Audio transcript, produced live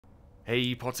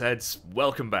Hey Potheads,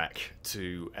 welcome back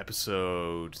to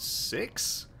episode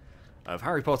 6 of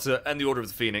Harry Potter and the Order of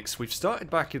the Phoenix. We've started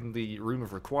back in the Room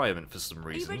of Requirement for some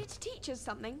reason. Are you ready to teach us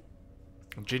something?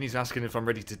 Ginny's asking if I'm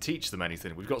ready to teach them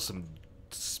anything. We've got some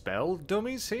spell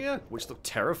dummies here, which look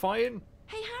terrifying.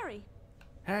 Hey, Harry.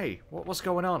 Hey, what's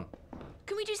going on?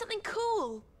 Can we do something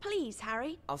cool? Please,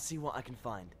 Harry. I'll see what I can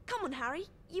find. Come on, Harry.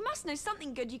 You must know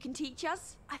something good you can teach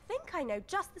us. I think I know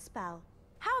just the spell.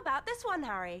 How about this one,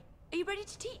 Harry? Are you ready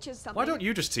to teach us something? Why don't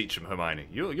you just teach them, Hermione?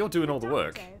 You're doing all the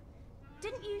work.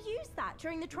 Didn't you use that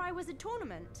during the Triwizard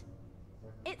Tournament?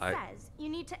 It says you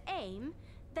need to aim,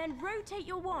 then rotate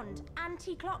your wand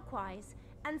anti-clockwise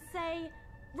and say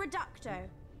Reducto.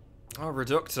 Oh,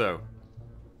 Reducto.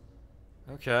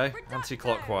 Okay,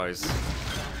 anti-clockwise.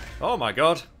 Oh my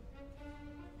god.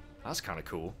 That's kind of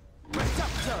cool.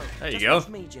 Reducto. There you Just go. watch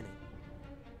me, Ginny.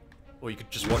 Or you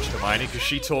could just watch Hermione, because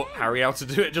she taught Harry how to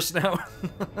do it just now.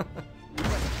 Come on,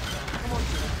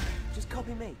 Ginny. Just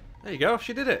copy me. There you go,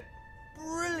 she did it.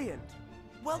 Brilliant.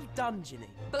 Well done, Ginny.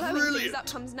 Blowing Brilliant. things up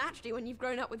comes naturally when you've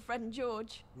grown up with Fred and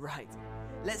George. Right.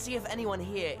 Let's see if anyone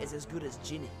here is as good as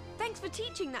Ginny. Thanks for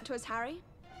teaching that to us, Harry.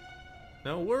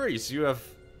 No worries, you have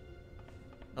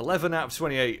 11 out of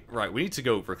 28. Right, we need to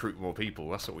go recruit more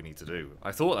people. That's what we need to do.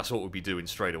 I thought that's what we'd be doing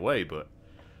straight away, but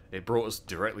it brought us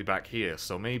directly back here,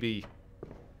 so maybe...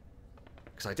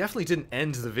 Because I definitely didn't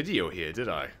end the video here, did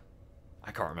I?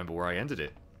 I can't remember where I ended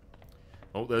it.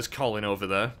 Oh, there's Colin over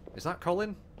there. Is that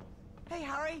Colin? Hey,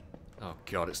 Harry. Oh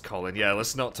god, it's Colin. Yeah,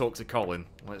 let's not talk to Colin.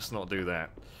 Let's not do that.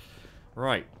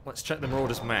 Right, let's check the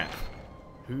Marauders map.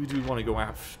 Who do we want to go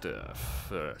after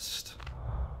first?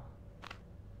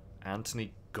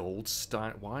 Anthony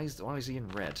Goldstein. Why is he in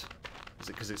red? Is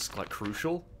it because it's like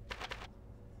crucial?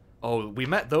 Oh, we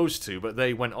met those two, but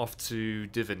they went off to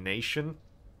divination.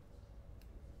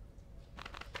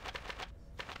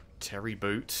 Terry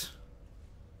Boot.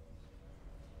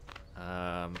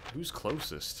 Who's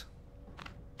closest?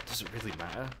 Does it really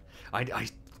matter?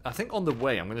 I think on the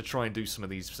way I'm going to try and do some of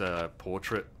these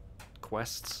portrait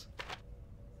quests.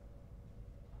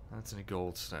 Anthony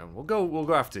Goldstone. We'll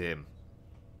go after him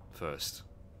first.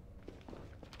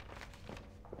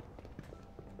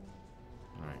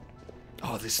 Alright.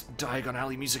 Oh, this Diagon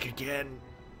Alley music again.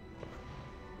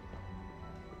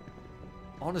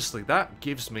 Honestly, that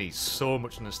gives me so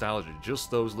much nostalgia, just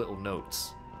those little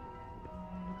notes.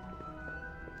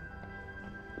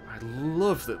 I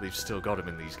love that they've still got him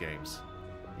in these games.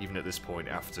 Even at this point,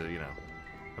 after, you know...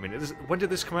 I mean, when did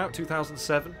this come out?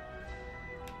 2007?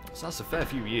 So that's a fair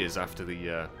few years after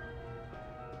the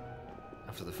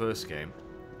first game.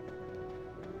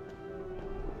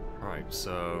 Right,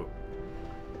 so...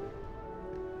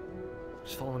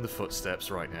 just following the footsteps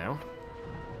right now.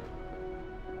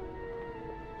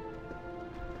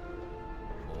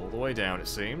 All the way down, it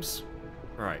seems.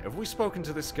 Right, have we spoken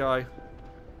to this guy?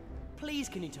 Please,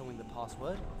 can you tell me the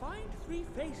password? Find 3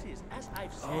 faces, as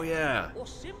I've said. Oh, yeah. Or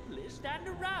simply stand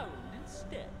around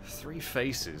instead. 3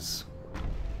 faces.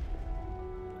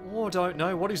 Oh, I don't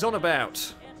know what he's on about.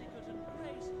 Etiquette and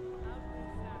grace, out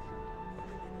of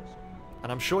fashion.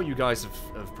 And I'm sure you guys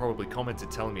have probably commented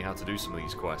telling me how to do some of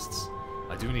these quests.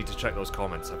 I do need to check those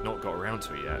comments. I've not got around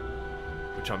to it yet.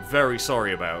 Which I'm very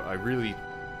sorry about.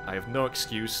 I have no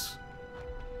excuse.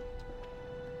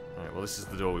 Alright, well this is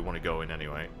the door we want to go in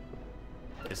anyway.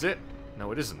 Is it?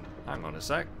 No, it isn't. Hang on a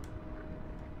sec.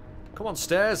 Come on,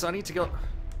 stairs. I need to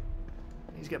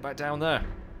get back down there.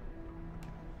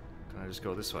 Can I just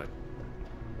go this way?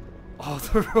 Oh,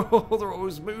 they're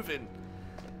always moving.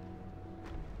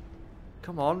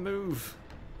 Come on, move.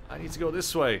 I need to go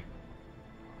this way.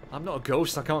 I'm not a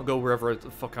ghost. I can't go wherever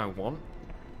the fuck I want.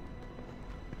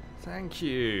 Thank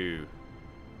you.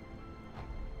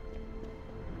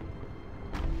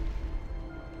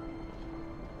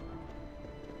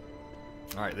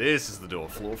 Alright, this is the door.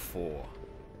 Floor 4.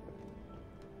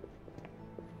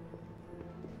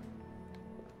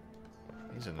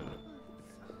 He's in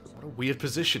what a weird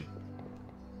position.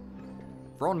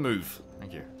 Ron, move.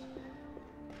 Thank you.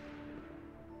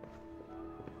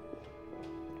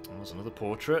 Oh, there's another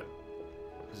portrait.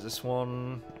 Is this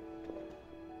one...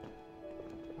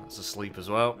 that's asleep as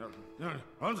well.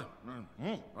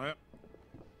 Wait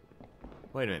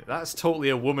a minute, that's totally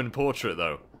a woman portrait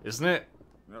though, isn't it?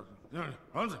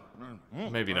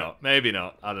 Maybe not. Maybe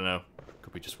not. I don't know.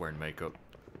 Could be just wearing makeup.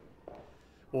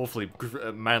 Awfully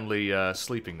manly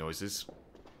sleeping noises.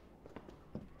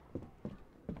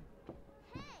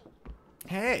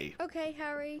 Hey! Okay,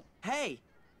 Harry. Hey!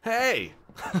 Hey!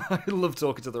 I love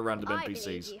talking to the random I believe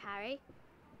NPCs. you, Harry.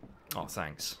 Oh,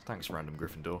 thanks. Thanks, random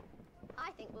Gryffindor.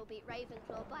 I think we'll beat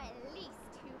Ravenclaw by at least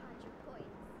 200 points.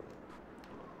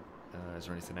 Is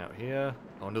there anything out here?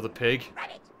 Oh, another pig.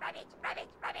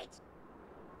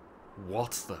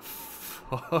 What the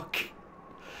fuck?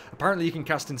 Apparently you can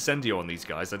cast Incendio on these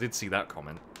guys. I did see that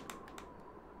comment.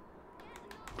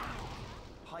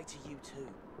 Hi to you too.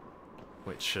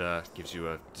 Which gives you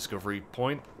a discovery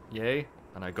point. Yay.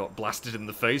 And I got blasted in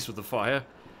the face with the fire.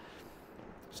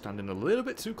 Standing a little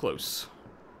bit too close.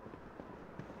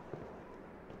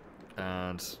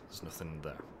 And there's nothing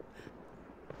there.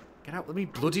 Get out of me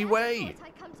bloody way!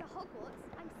 I come to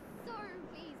Hogwarts. I'm so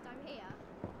pleased I'm here.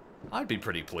 I'd be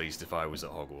pretty pleased if I was at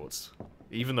Hogwarts.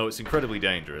 Even though it's incredibly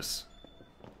dangerous.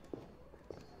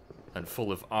 And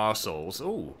full of arseholes.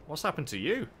 Ooh, what's happened to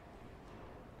you?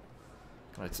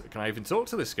 Can I even talk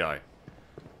to this guy?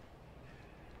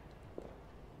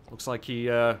 Looks like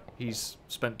he's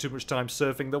spent too much time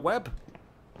surfing the web.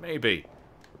 Maybe.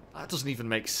 That doesn't even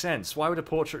make sense. Why would a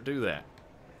portrait do that?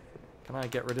 Can I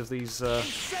get rid of these,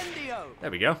 Incendio!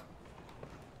 There we go.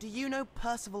 Do you know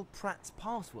Percival Pratt's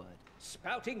password?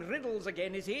 Spouting riddles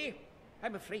again, is he?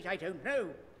 I'm afraid I don't know.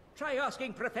 Try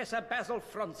asking Professor Basil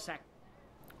Fronsack.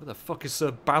 Where the fuck is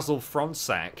Sir Basil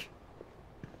Fronsack?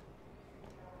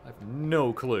 I have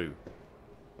no clue.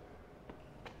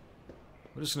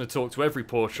 We're just going to talk to every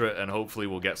portrait and hopefully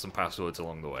we'll get some passwords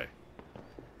along the way.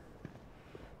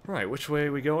 Right, which way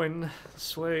are we going?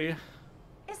 This way.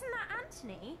 Isn't that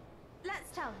Anthony?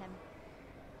 Let's tell him.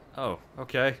 Oh,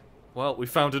 okay. Well, we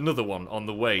found another one on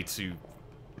the way to...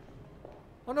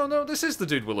 Oh, no, this is the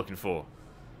dude we're looking for.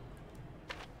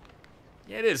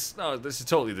 Yeah, it is. No, this is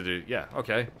totally the dude. Yeah,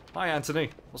 okay. Hi, Anthony.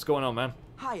 What's going on, man?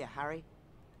 Hiya, Harry.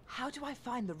 How do I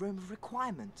find the Room of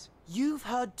Requirement? You've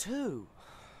heard too.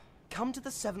 Come to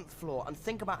the 7th floor and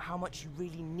think about how much you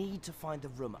really need to find the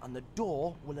room, and the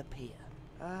door will appear.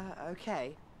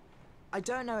 Okay. I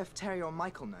don't know if Terry or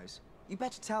Michael knows. You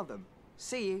better tell them.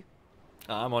 See you.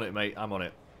 I'm on it, mate. I'm on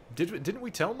it. Didn't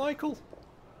we tell Michael?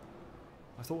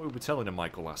 I thought we were telling him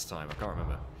Michael last time. I can't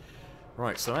remember.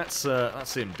 Right, so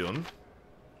that's him done.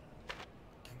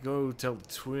 Go tell the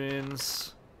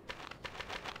twins.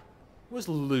 Where's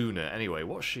Luna anyway?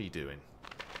 What's she doing?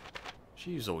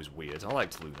 She's always weird. I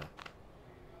liked Luna.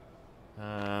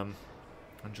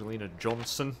 Angelina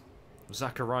Johnson.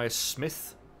 Zacharias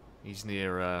Smith. He's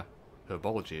near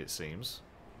herbology, it seems.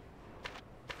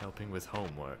 Helping with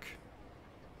homework.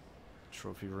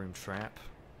 Trophy room trap.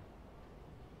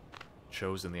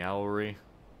 Chosen the owlry.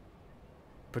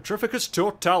 Petrificus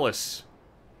Totalis.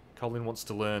 Colin wants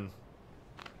to learn.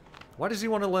 Why does he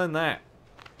want to learn that?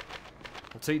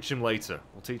 We'll teach him later.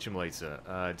 We'll teach him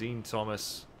later. Dean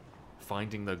Thomas.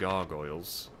 Finding the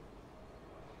gargoyles.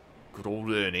 Good old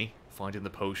Ernie. Finding the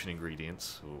potion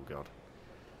ingredients. Oh, God.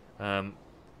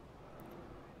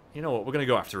 You know what? We're going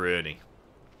to go after Ernie.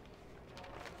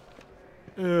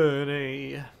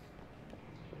 Ernie.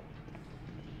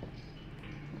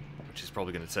 Which is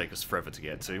probably going to take us forever to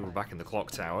get to. We're back in the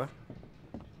clock tower.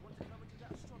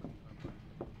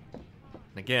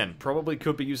 And again, probably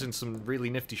could be using some really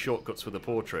nifty shortcuts with the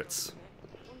portraits.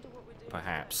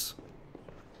 Perhaps.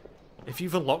 If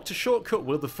you've unlocked a shortcut,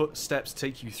 will the footsteps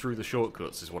take you through the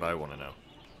shortcuts, is what I want to know.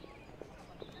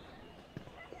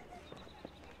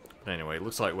 But anyway, it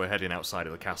looks like we're heading outside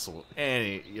of the castle,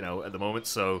 at the moment,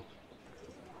 so...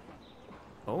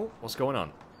 Oh, what's going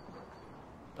on?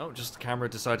 Oh, just the camera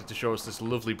decided to show us this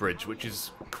lovely bridge, which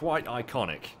is quite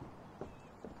iconic.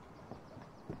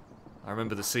 I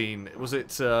remember the scene... Was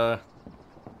it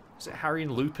Harry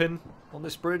and Lupin on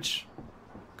this bridge?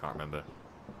 Can't remember.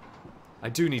 I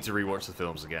do need to rewatch the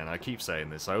films again. I keep saying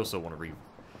this. I also want to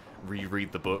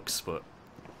reread the books, but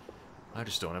I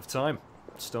just don't have time.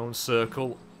 Stone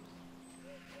Circle.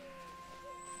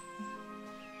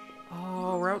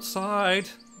 Oh, we're outside.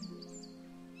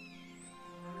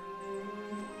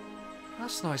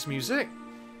 That's nice music.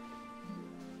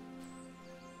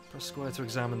 Press square to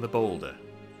examine the boulder.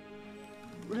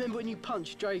 Remember when you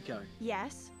punched Draco?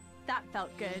 Yes, that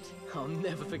felt good. I'll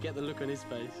never forget the look on his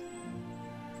face.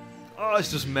 Oh,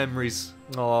 it's just memories.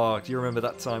 Oh, do you remember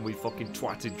that time we fucking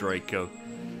twatted Draco?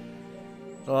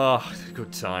 Oh,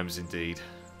 good times indeed.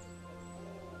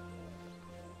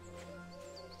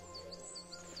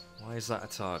 Why is that a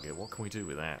target? What can we do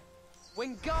with that?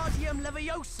 Wingardium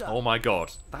Leviosa! Oh my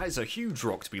god, that is a huge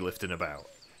rock to be lifting about.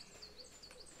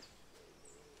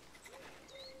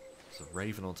 There's a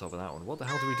raven on top of that one. What the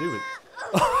hell do we do with...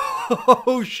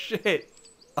 Oh shit!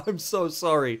 I'm so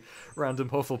sorry, random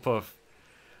Hufflepuff.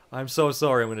 I'm so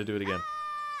sorry, I'm going to do it again.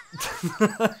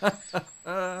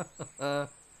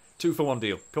 2 for 1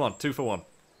 deal. Come on, 2 for 1.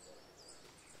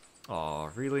 Aw,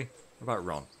 really? What about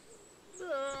Ron?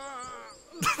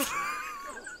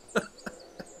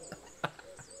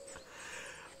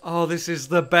 Oh, this is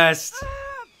the best.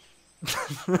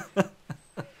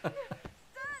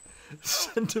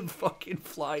 Send him fucking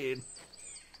flying.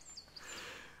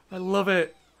 I love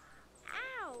it.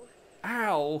 Ow!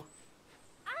 Ow.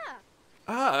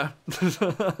 Ah.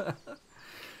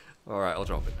 Alright, I'll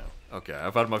drop it now. Okay,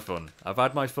 I've had my fun. I've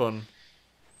had my fun.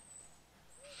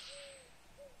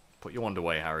 Put your wand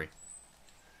away, Harry.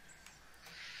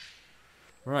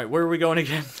 Right, where are we going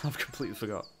again? I've completely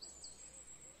forgot.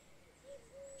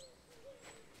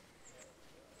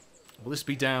 Will this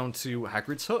be down to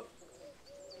Hagrid's hut?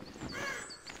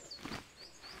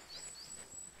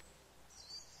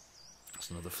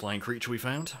 That's another flying creature we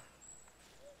found.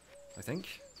 I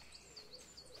think.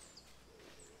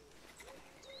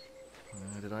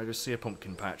 Did I just see a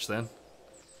pumpkin patch then?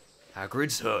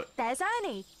 Hagrid's hut. There's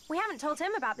Ernie. We haven't told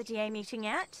him about the DA meeting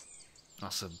yet.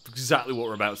 That's exactly what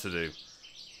we're about to do.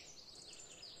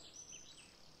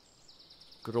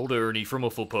 Good old Ernie from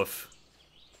Hufflepuff.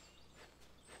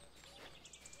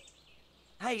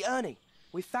 Hey, Ernie,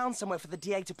 we found somewhere for the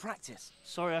DA to practice.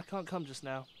 Sorry, I can't come just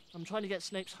now. I'm trying to get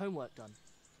Snape's homework done.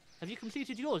 Have you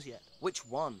completed yours yet? Which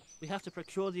one? We have to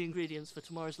procure the ingredients for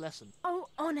tomorrow's lesson. Oh,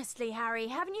 honestly, Harry,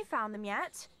 haven't you found them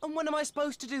yet? And when am I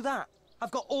supposed to do that? I've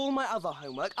got all my other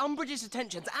homework, Umbridge's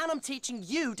attentions, and I'm teaching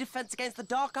you Defense Against the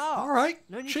Dark Arts. Alright,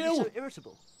 No need chill. to be so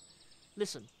irritable.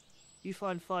 Listen, you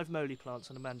find 5 moly plants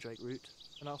and a mandrake root,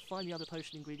 and I'll find the other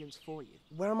potion ingredients for you.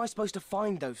 Where am I supposed to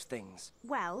find those things?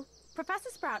 Well,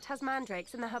 Professor Sprout has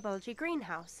mandrakes in the herbology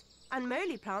greenhouse, and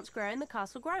moly plants grow in the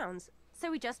castle grounds, so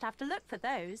we just have to look for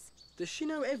those. Does she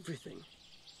know everything?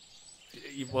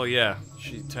 Well, yeah,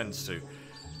 she tends to.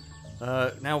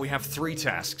 Now we have 3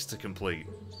 tasks to complete.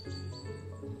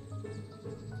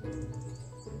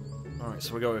 Alright,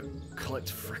 so we gotta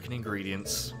collect frickin'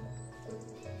 ingredients.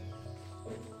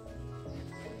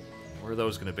 Where are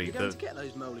those gonna be? You're going to get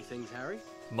those moly things, Harry.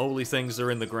 Moly things are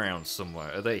in the ground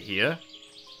somewhere. Are they here?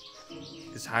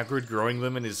 Is Hagrid growing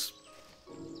them in his...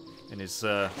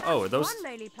 oh, are those... One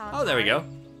moly plant, Oh, there we go.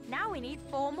 Now we need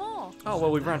 4 more. Oh,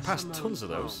 well, we ran That's past a moly tons of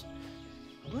plant. those.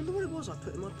 I wonder what it was I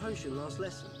put in my potion last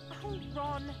lesson. Oh,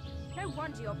 Ron. No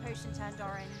wonder your potion turned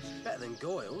orange. Better than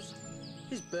Goyle's.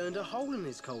 He's burned a hole in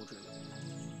his cauldron.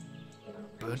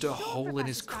 Burned a hole in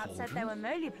his Professor Sprout said there cauldron? were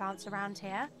moly plants around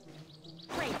here.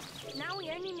 Great. Now we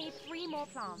only need 3 more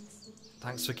plants.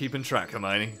 Thanks for keeping track,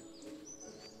 Hermione.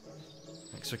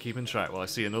 Thanks for keeping track. Well, I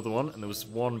see another one, and there was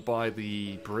one by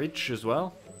the bridge as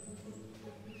well.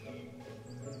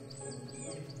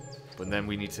 But then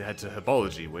we need to head to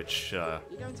herbology, which, You're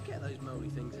going to get those moly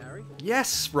things, Harry.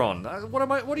 Yes, Ron.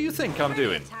 What do you think I'm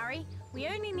doing? Brilliant, Harry. We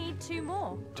only need 2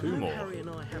 more. 2 I know more. Harry and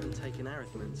I haven't taken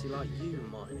arithmancy like you,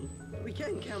 Hermione. We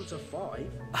can count to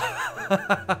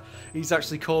 5. He's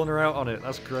actually calling her out on it.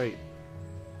 That's great.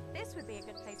 This would be a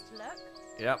good place to look.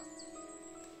 Yep.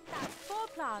 That's 4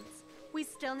 plants. We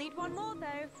still need 1 more,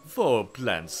 though. 4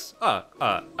 plants.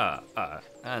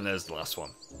 And there's the last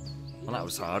one. Well, that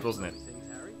was hard, wasn't it? Things,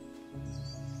 Harry.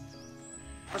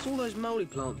 That's all those moly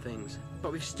plant things.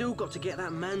 But we've still got to get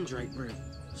that mandrake root.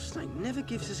 Snape never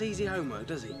gives us easy homework,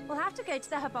 does he? We'll have to go to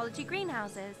the herbology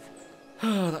greenhouses.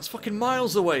 That's fucking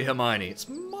miles away, Hermione. It's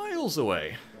miles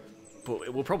away.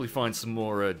 But we'll probably find some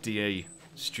more DA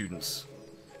students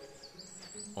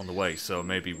on the way, so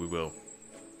maybe we will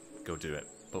go do it.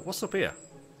 But what's up here?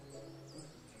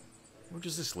 Where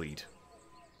does this lead?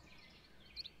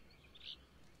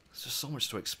 There's just so much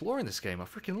to explore in this game. I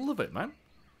freaking love it, man.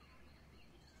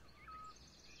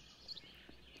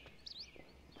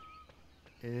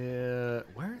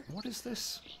 Where? What is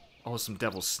this? Oh, some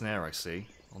devil's snare I see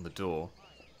on the door.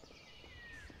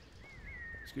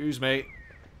 Excuse me.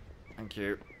 Thank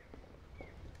you.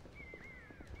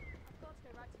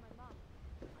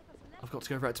 I've got to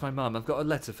go right to my mum. I've got a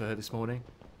letter for her this morning.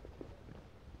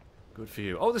 Good for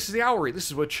you. Oh, this is the owlery. This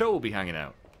is where Cho will be hanging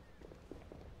out.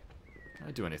 Can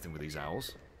I do anything with these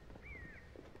owls?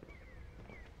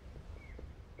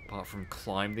 Apart from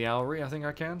climb the owlery, I think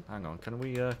I can. Hang on, can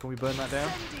we burn that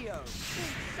down?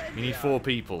 We need 4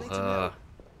 people.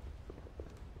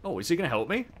 Oh, is he gonna help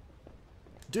me?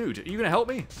 Dude, are you gonna help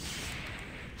me?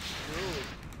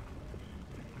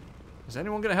 Is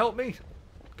anyone gonna help me?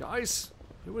 Guys,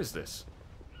 who is this?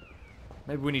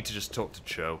 Maybe we need to just talk to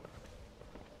Cho.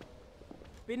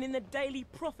 Been in the Daily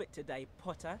Prophet today,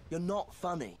 Potter. You're not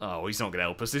funny. Oh, he's not gonna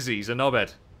help us, is he? He's a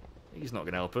knobhead. He's not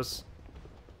gonna help us.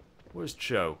 Where's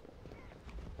Cho?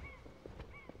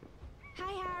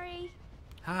 Hi, Harry.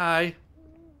 Hi.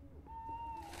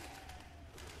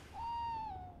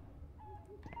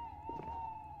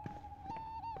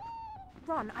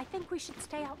 Ron, I think we should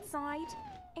stay outside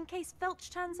in case Filch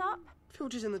turns up.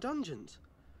 Filch is in the dungeons.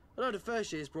 I know the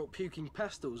first year's brought puking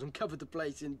pastels and covered the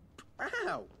place in...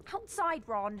 Ow! Outside,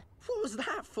 Ron. What was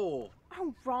that for?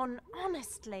 Oh, Ron,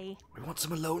 honestly. We want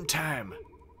some alone time.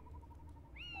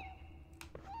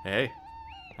 Hey,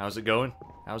 how's it going?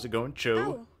 How's it going, Cho?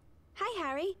 Oh, hi,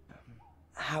 Harry.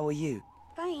 How are you?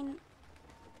 Fine.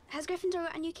 Has Gryffindor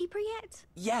got a new keeper yet?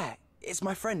 Yeah, it's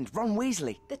my friend, Ron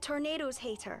Weasley. The Tornadoes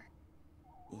hater.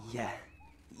 Yeah.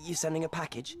 You sending a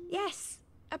package? Yes,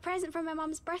 a present for my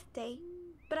mum's birthday.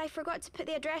 But I forgot to put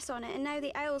the address on it, and now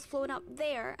the owl's flown up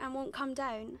there and won't come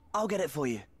down. I'll get it for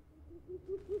you.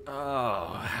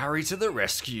 Oh, Harry to the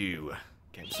rescue.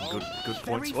 Getting some good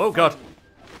points. Oh, God.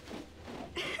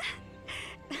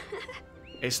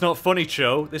 It's not funny,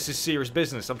 Cho. This is serious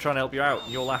business. I'm trying to help you out,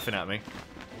 and you're laughing at me.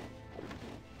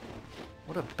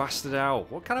 What a bastard owl.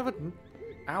 What kind of an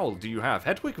owl do you have?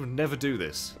 Hedwig would never do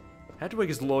this. Hedwig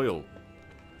is loyal.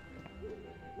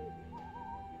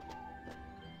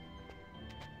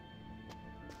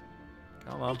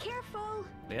 Come on. Be careful.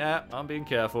 Yeah, I'm being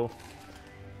careful.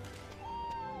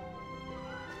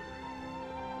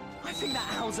 I think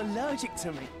that owl's allergic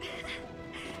to me.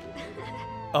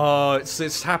 Oh,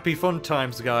 it's happy fun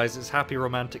times, guys. It's happy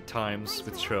romantic times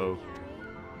with Cho.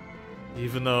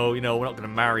 Even though, you know, we're not going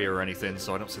to marry her or anything,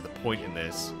 so I don't see the point in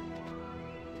this.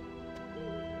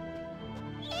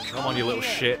 Come on, you little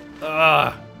shit.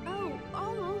 Ugh! Oh,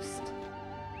 almost.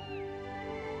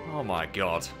 Oh my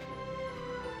god.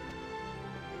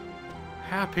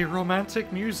 Happy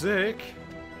romantic music!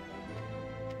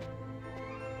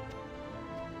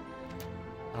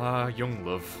 Ah, young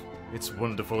love. It's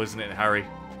wonderful, isn't it, Harry?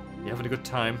 You having a good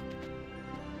time?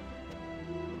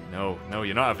 No,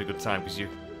 you're not having a good time because you're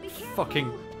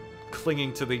fucking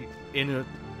clinging to the inner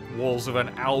walls of an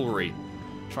owlry,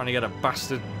 trying to get a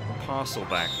bastard parcel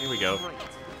back. Here we go.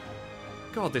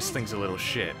 God, this thing's a little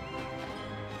shit.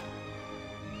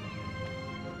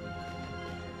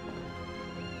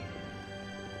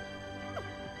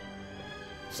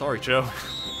 Sorry, Joe.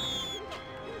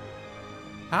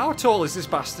 How tall is this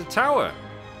bastard tower?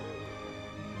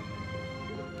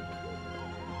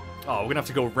 Oh, we're gonna have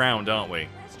to go round, aren't we?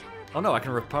 Oh no, I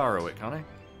can reparo it, can't I?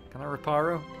 Can I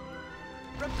reparo?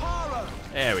 Reparo!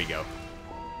 There we go.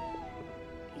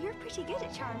 You're pretty good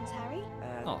at charms, Harry.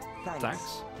 Oh,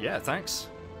 thanks. Yeah, thanks.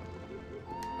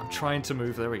 I'm trying to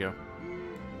move. There we go.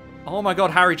 Oh my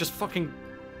god, Harry, just fucking...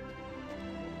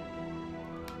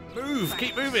 Move!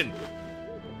 Keep moving!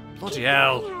 Bloody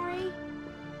hell. Harry.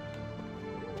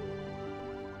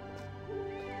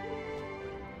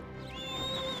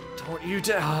 Don't you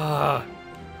dare...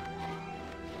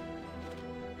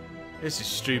 This is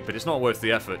stupid. It's not worth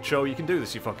the effort. Cho, you can do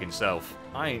this your fucking self.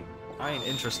 I ain't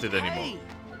interested anymore.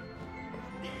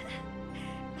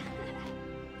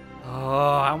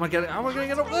 Oh, how am I gonna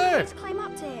get up there? Let's climb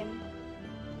up to him.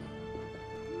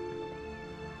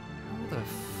 How the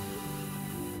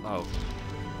Oh.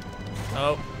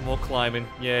 Oh, more climbing.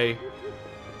 Yay.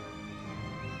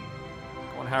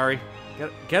 Come on, Harry.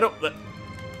 Get up there.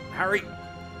 Harry,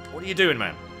 what are you doing,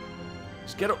 man?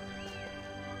 Just get up.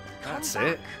 That's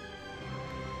it.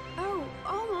 Oh,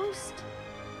 almost.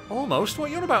 Almost? What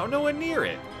are you on about? Nowhere near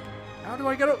it. How do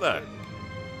I get up there?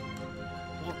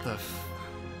 What the f...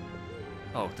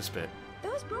 Oh, this bit.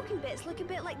 Those broken bits look a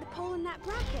bit like the pole in that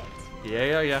bracket.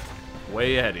 Yeah.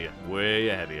 Way ahead of you. Way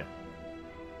ahead of you.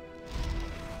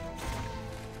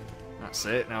 That's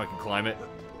it. Now we can climb it.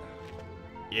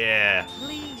 Yeah.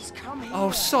 Please come here.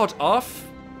 Oh, sod off.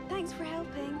 Thanks for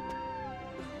helping.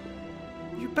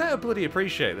 You better bloody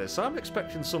appreciate this. I'm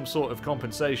expecting some sort of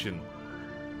compensation.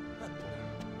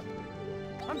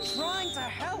 I'm trying to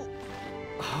help.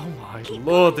 Oh my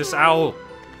lord, this owl.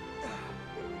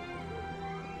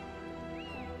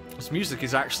 This music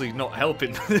is actually not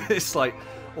helping. It's like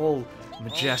all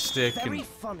majestic Very and...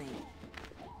 funny.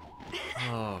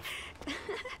 Oh,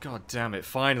 god damn it.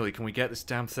 Finally, can we get this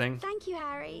damn thing? Thank you,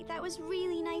 Harry. That was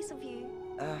really nice of you.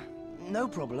 No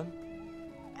problem.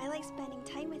 I like spending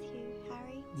time with you,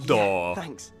 Harry. Duh.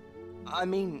 Thanks. I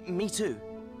mean, me too.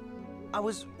 I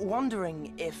was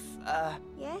wondering if,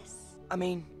 Yes? I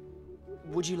mean,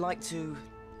 would you like to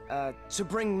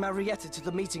bring Marietta to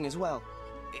the meeting as well?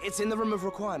 It's in the room of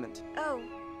requirement. Oh.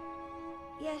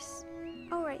 Yes.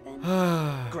 All right then.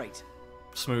 Great.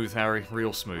 Smooth, Harry. Real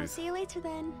I'll smooth. see you later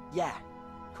then. Yeah,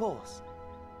 of course.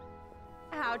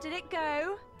 How did it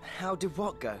go? How did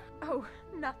what go? Oh,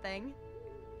 nothing.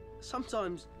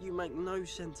 Sometimes you make no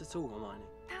sense at all, Hermione.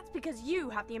 That's because you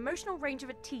have the emotional range of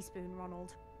a teaspoon,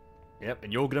 Ronald. Yep,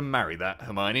 and you're gonna marry that,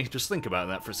 Hermione. Just think about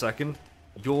that for a second.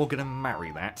 You're gonna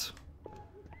marry that.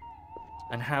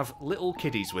 And have little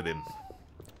kiddies with him.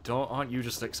 Aren't you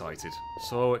just excited?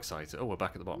 So excited. Oh, we're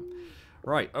back at the bottom.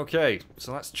 Right, okay,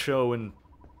 so that's Cho and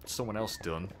someone else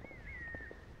done.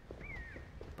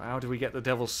 But how do we get the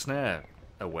Devil's Snare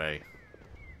away?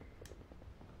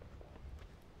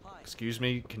 Excuse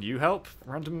me, can you help,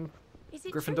 random Is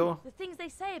it Gryffindor? true, the things they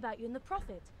say about you in the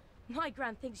Prophet? My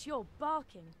gran thinks you're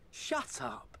barking. Shut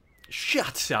up.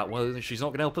 Shut up! Well, she's not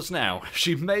going to help us now.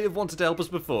 She may have wanted to help us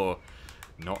before.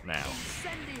 Not now.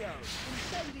 Incendio!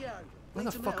 Incendio! Where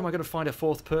the fuck am I going to find a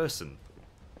fourth person?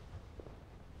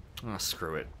 Ah,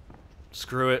 screw it.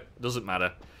 Screw it. Doesn't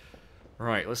matter.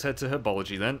 Right, let's head to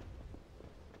Herbology then.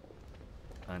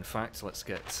 In fact, let's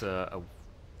get a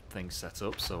thing set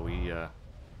up so we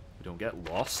don't get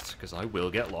lost, because I will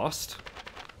get lost.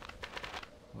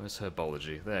 Where's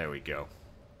Herbology? There we go.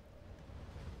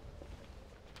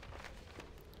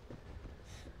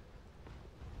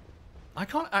 I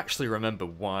can't actually remember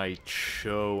why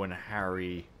Cho and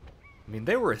Harry... I mean,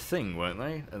 they were a thing, weren't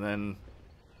they? And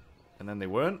then they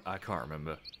weren't? I can't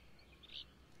remember.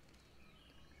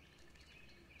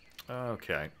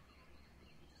 Okay.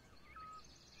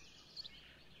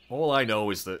 All I know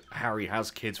is that Harry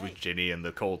has kids with Ginny, and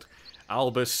they're called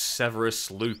Albus, Severus,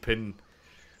 Lupin,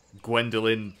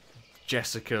 Gwendolyn,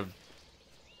 Jessica,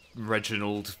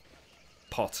 Reginald,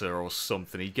 Potter, or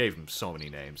something. He gave them so many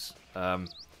names.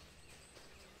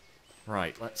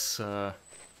 Right, let's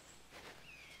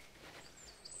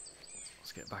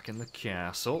get back in the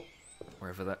castle,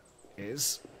 wherever that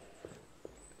is.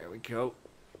 There we go.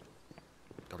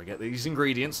 Gotta get these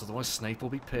ingredients, otherwise Snape will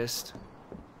be pissed.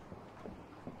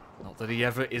 Not that he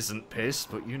ever isn't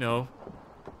pissed, but you know.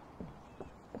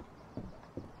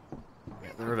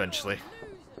 Get there eventually.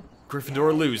 Gryffindor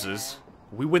are losers.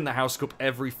 We win the House Cup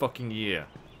every fucking year.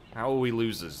 How are we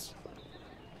losers?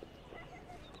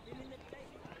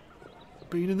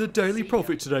 Been in the Daily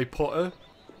Prophet today, Potter.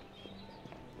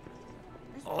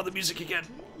 Oh, the music again.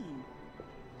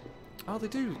 Oh, they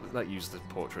do let use the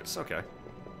portraits. Okay.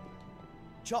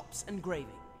 Chops and gravy.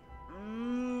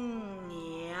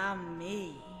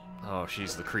 Yummy. Oh,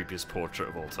 she's the creepiest portrait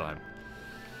of all time.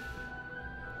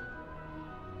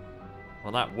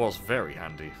 Well, that was very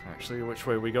handy, actually. Which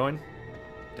way are we going?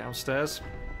 Downstairs?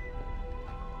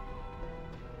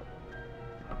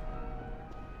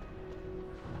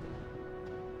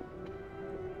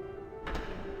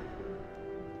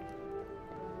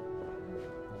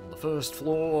 On the first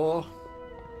floor.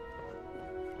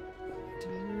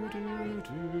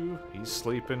 Doo-doo-doo. He's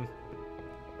sleeping.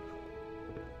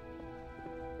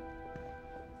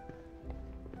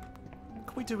 What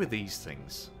can we do with these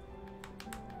things?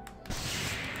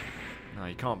 No,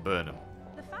 you can't burn them.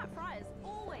 The Fat Friar's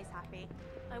always happy.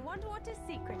 I wonder what his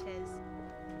secret is.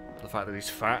 The fact that he's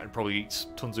fat and probably eats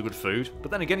tons of good food. But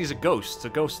then again, he's a ghost, so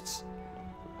ghosts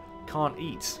can't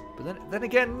eat. But then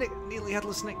again, Nearly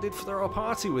Headless Nick did throw a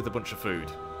party with a bunch of food.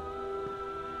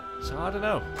 So I don't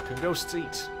know. Can ghosts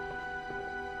eat?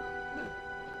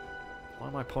 Why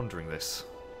am I pondering this?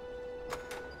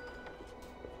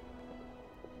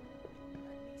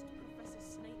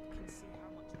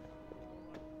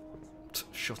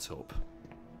 Shut up.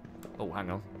 Oh,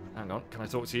 hang on. Hang on. Can I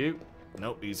talk to you?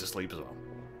 Nope, he's asleep as well.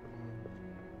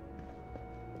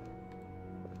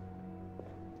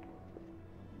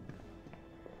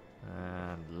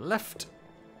 And left.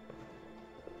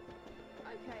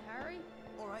 Okay, Harry.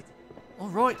 Alright.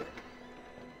 Alright.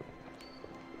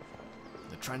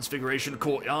 The Transfiguration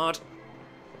Courtyard.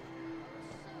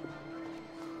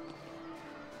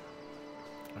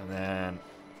 And then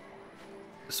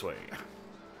this way.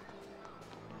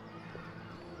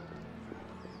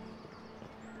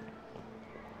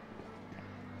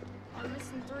 I'm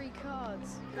missing 3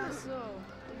 cards. That's all.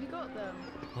 Have you got them?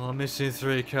 Oh, I'm missing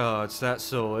 3 cards,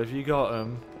 that's all. Have you got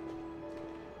them?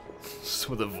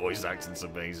 Some of the voice acting's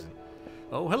amazing.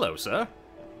 Oh, hello, sir.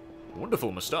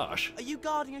 Wonderful moustache. Are you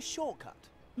guarding a shortcut?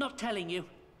 Not telling you.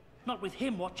 Not with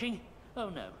him watching. Oh,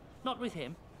 no. Not with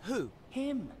him. Who?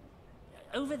 Him.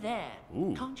 Over there.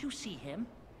 Ooh. Can't you see him?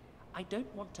 I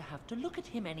don't want to have to look at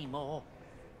him anymore.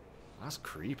 That's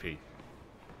creepy.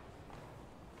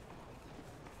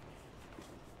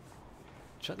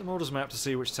 Check the models map to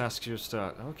see which tasks you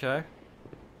start. Okay.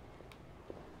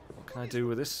 What can I do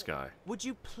with this guy? Would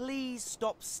you please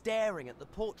stop staring at the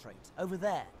portrait over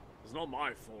there? It's not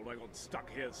my fault I got stuck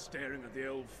here staring at the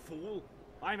old fool.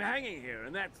 I'm hanging here,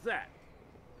 and that's that.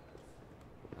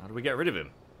 How do we get rid of him?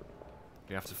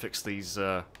 We have to fix these,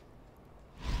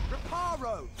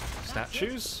 Reparo!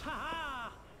 statues? Ha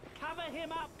ha! Cover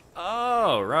him up!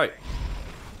 Oh, right.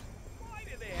 Why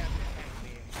did they have to hang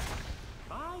me?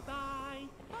 Bye-bye!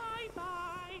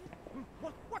 Bye-bye!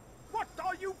 What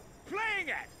are you playing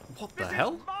at? What the This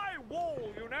hell? is my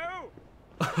wall, you know.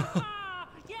 Ah,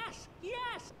 yes! Yes!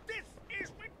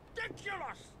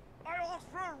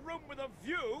 for a room with a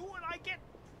view, and I get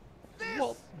this.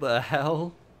 What the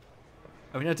hell?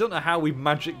 I mean, I don't know how we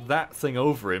magicked that thing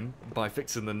over him by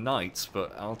fixing the knights,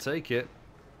 but I'll take it.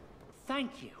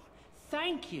 Thank you.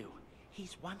 Thank you.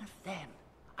 He's one of them.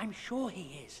 I'm sure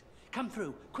he is. Come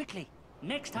through, quickly.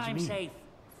 Next What do you time, mean? say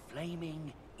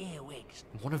flaming earwigs.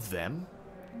 One of them?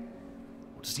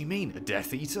 What does he mean? A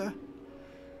Death Eater?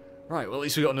 Right, well, at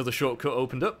least we got another shortcut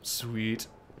opened up. Sweet.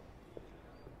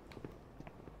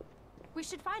 We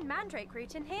should find Mandrake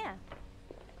Root in here.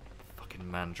 Fucking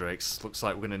mandrakes. Looks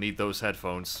like we're gonna need those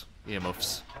headphones.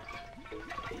 Earmuffs.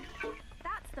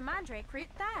 That's the Mandrake Root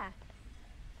there.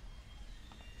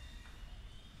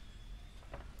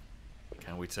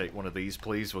 Can we take one of these,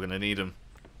 please? We're gonna need them.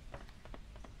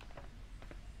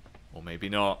 Or maybe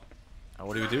not. Now,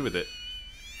 what do we do with it?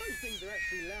 Those things are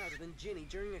actually louder than Ginny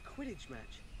during a Quidditch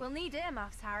match. We'll need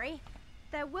earmuffs, Harry.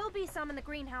 There will be some in the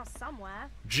greenhouse somewhere.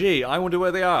 Gee, I wonder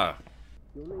where they are.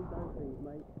 You'll need those things,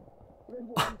 mate.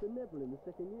 Remember what happened to Neville in the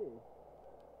second year?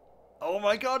 Oh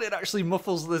my god, it actually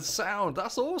muffles the sound.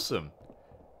 That's awesome.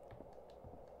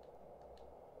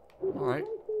 Alright.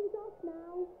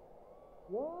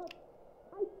 What?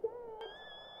 I said...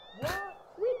 What?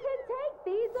 We can take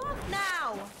these off now!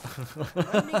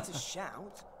 No need to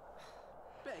shout.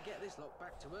 Better get this lot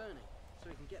back to Ernie, so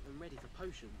we can get them ready for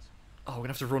potions. Oh, we're gonna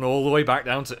have to run all the way back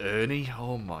down to Ernie?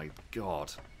 Oh my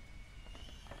god.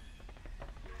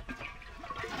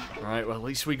 Right, well, at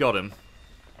least we got him.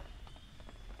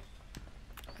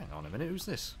 Hang on a minute, who's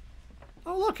this?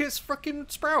 Oh, look, it's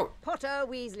frickin' Sprout. Potter,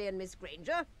 Weasley and Miss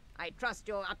Granger, I trust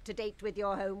you're up to date with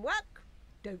your homework.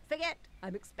 Don't forget,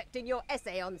 I'm expecting your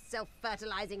essay on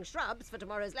self-fertilizing shrubs for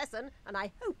tomorrow's lesson, and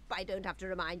I hope I don't have to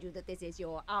remind you that this is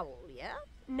your owl year.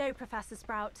 No, Professor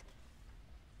Sprout.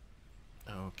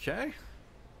 Okay.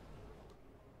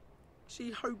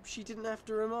 She hoped she didn't have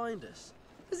to remind us.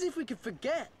 As if we could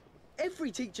forget.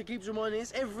 Every teacher keeps reminding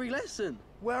us every lesson.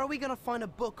 Where are we going to find a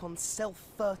book on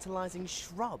self-fertilizing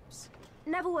shrubs?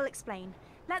 Neville will explain.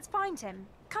 Let's find him.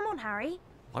 Come on, Harry.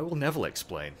 Why will Neville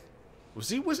explain? Was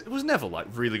Neville, like,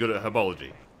 really good at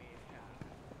herbology?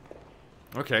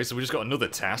 Okay, so we just got another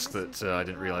task that I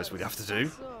didn't realise we'd have to do.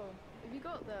 So, have you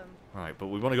got them? Right, but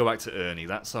we want to go back to Ernie.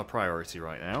 That's our priority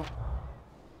right now.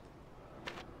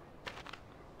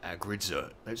 Hagrid's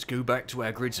Hut. Let's go back to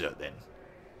Hagrid's Hut, then.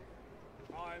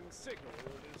 I'm sick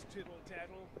of all this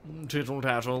tittle-tattle.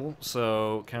 Tittle-tattle.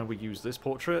 So, can we use this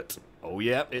portrait? Oh,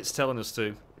 yeah, it's telling us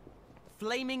to.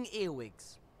 Flaming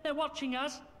earwigs. They're watching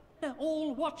us. They're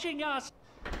all watching us.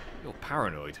 You're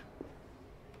paranoid.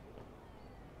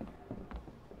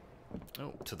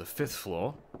 Oh, to the 5th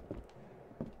floor.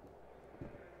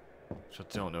 Which I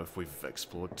don't know if we've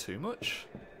explored too much.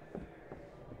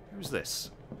 Who's this?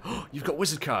 Oh, you've got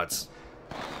wizard cards.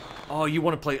 Oh, you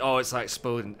want to play... Oh, it's that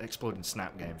exploding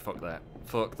snap game. Fuck that.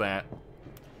 Fuck that.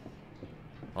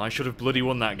 I should have bloody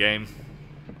won that game.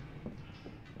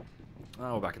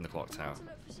 Oh, we're back in the clock tower. To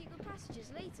look for secret passages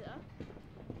later?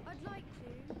 I'd like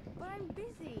to, but I'm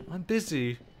busy. I'm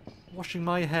busy washing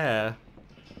my hair.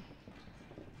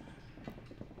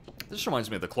 This reminds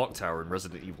me of the clock tower in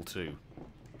Resident Evil 2.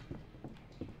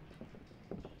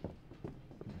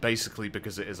 Basically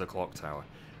because it is a clock tower.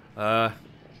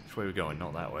 Which way are we going?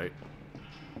 Not that way.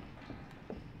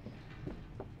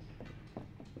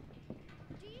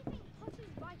 Do you think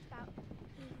Potter's right about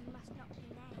he must not be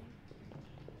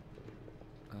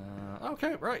named?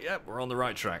 Okay, right, yeah, we're on the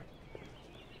right track.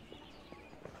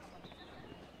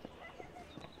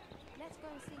 Let's go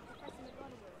and see Professor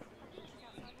McGonagall. I think she's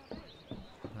outside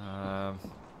her room.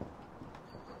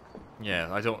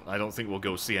 Yeah, I don't think we'll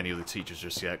go see any of the teachers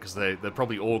just yet, because they're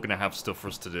probably all gonna have stuff for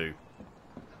us to do.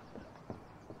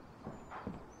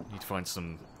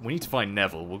 We need to find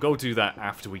Neville. We'll go do that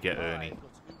after we get Ernie.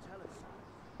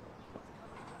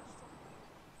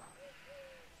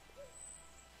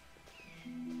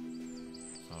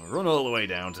 So run all the way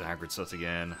down to Hagrid's Hut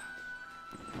again.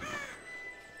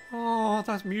 Oh,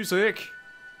 that's music.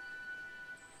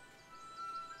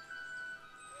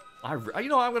 You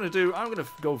know what I'm gonna do? I'm gonna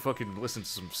go fucking listen to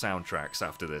some soundtracks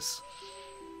after this.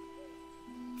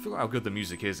 I forgot how good the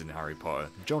music is in Harry Potter.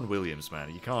 John Williams,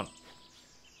 man, you can't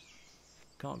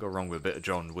go wrong with a bit of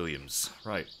John Williams.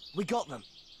 Right. We got them.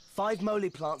 5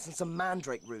 moly plants and some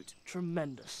mandrake root.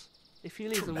 Tremendous. If you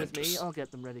leave them with me, I'll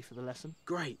get them ready for the lesson.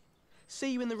 Great.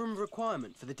 See you in the room of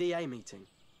requirement for the DA meeting.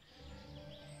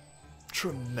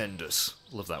 Tremendous.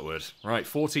 Love that word. Right,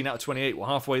 14 out of 28. We're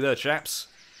halfway there, chaps.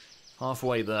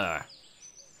 Halfway there.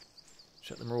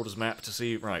 Check the Marauders map to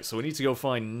see... Right, so we need to go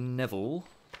find Neville.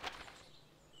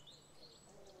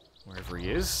 Wherever he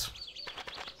is.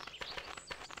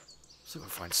 Still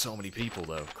gotta find so many people,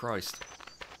 though. Christ.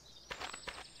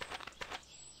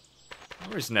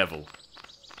 Where is Neville?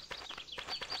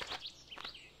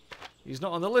 He's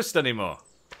not on the list anymore.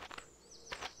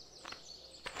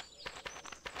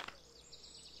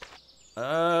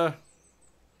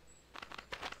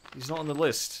 He's not on the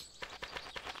list.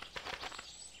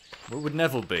 Where would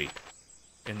Neville be?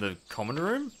 In the common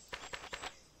room?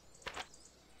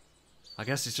 I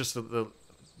guess it's just the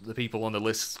people on the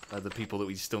list are the people that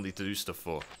we still need to do stuff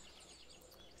for.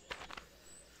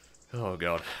 Oh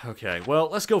god. Okay, well,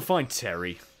 let's go find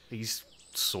Terry. He's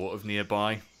sort of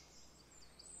nearby.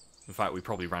 In fact, we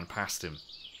probably ran past him.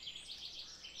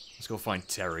 Let's go find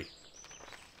Terry.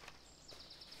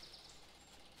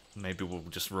 Maybe we'll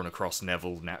just run across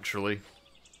Neville naturally.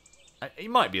 He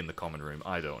might be in the common room,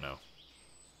 I don't know.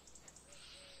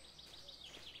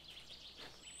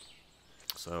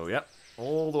 So, yep,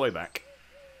 all the way back.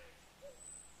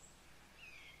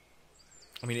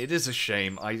 I mean, it is a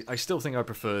shame. I still think I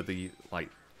prefer the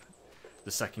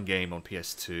second game on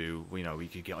PS2. You know, you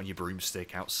could get on your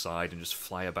broomstick outside and just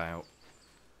fly about.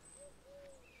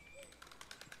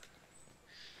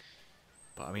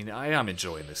 But, I mean, I am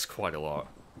enjoying this quite a lot.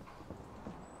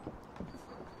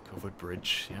 Covered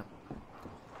bridge, yep.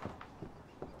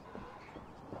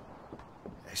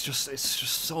 It's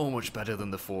just so much better than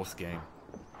the fourth game.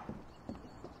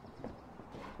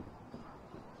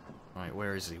 Right,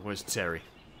 where is he? Where's Terry?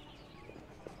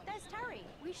 There's Terry.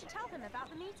 We should tell him about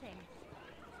the meeting.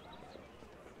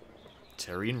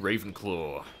 Terry and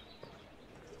Ravenclaw.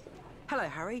 Hello,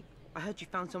 Harry. I heard you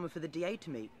found someone for the DA to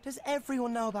meet. Does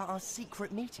everyone know about our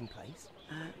secret meeting place?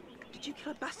 Did you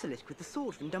kill a basilisk with the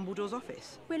sword from Dumbledore's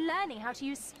office? We're learning how to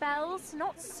use spells,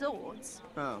 not swords.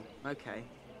 Oh, okay.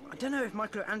 I don't know if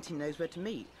Michael or Auntie knows where to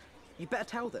meet. You better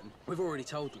tell them. We've already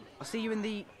told them. I'll see you in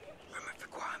the room of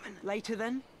requirement later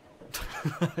then.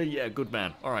 Yeah, good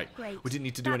man. Alright, Great. we didn't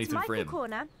need to do That's anything for him. Michael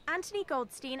Corner, Anthony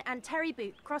Goldstein, and Terry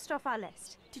Boot crossed off our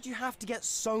list. Did you have to get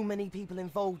so many people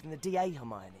involved in the DA,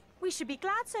 Hermione? We should be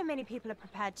glad so many people are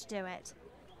prepared to do it.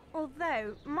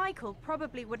 Although, Michael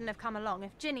probably wouldn't have come along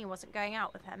if Ginny wasn't going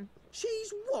out with him.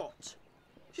 She's what?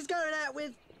 She's going out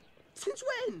with... Since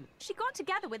when? She got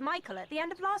together with Michael at the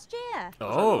end of last year.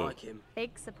 Oh. I like him.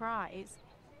 Big surprise.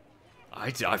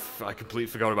 I completely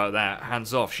forgot about that.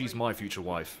 Hands off, she's my future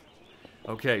wife.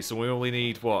 Okay, so we only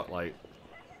need, what, like...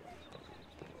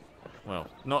 Well,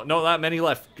 not that many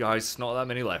left, guys. Not that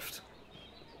many left.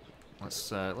 Let's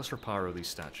reparo these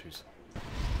statues.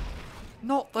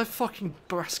 Not the fucking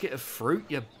basket of fruit,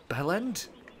 you bellend.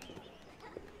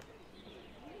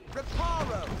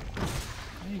 Reparo!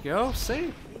 There you go,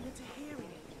 see?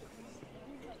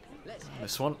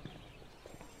 This one.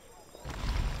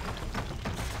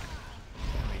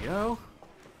 There we go.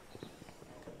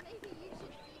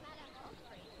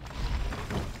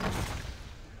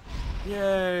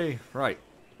 Yay! Right.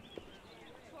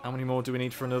 How many more do we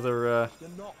need for another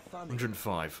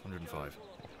 105? 105.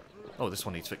 Oh, this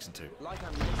one needs fixing too.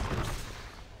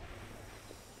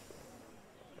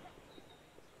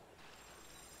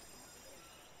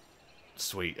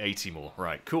 Sweet, 80 more.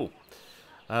 Right, cool.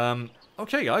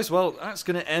 Okay, guys, well, that's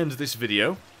going to end this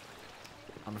video.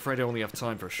 I'm afraid I only have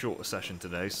time for a shorter session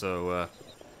today, so...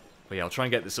 but yeah, I'll try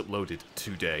and get this uploaded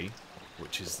today,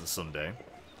 which is the Sunday.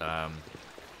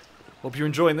 Hope you're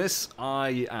enjoying this.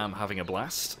 I am having a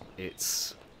blast.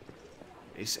 It's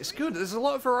good. There's a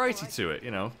lot of variety to it,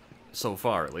 you know, so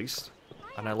far at least.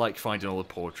 And I like finding all the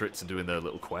portraits and doing their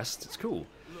little quests. It's cool.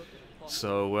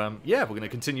 So, yeah, we're going to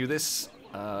continue this.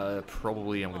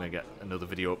 Probably I'm going to get another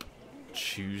video up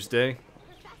Tuesday.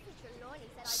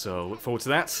 So, look forward to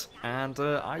that. And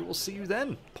I will see you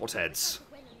then, potheads.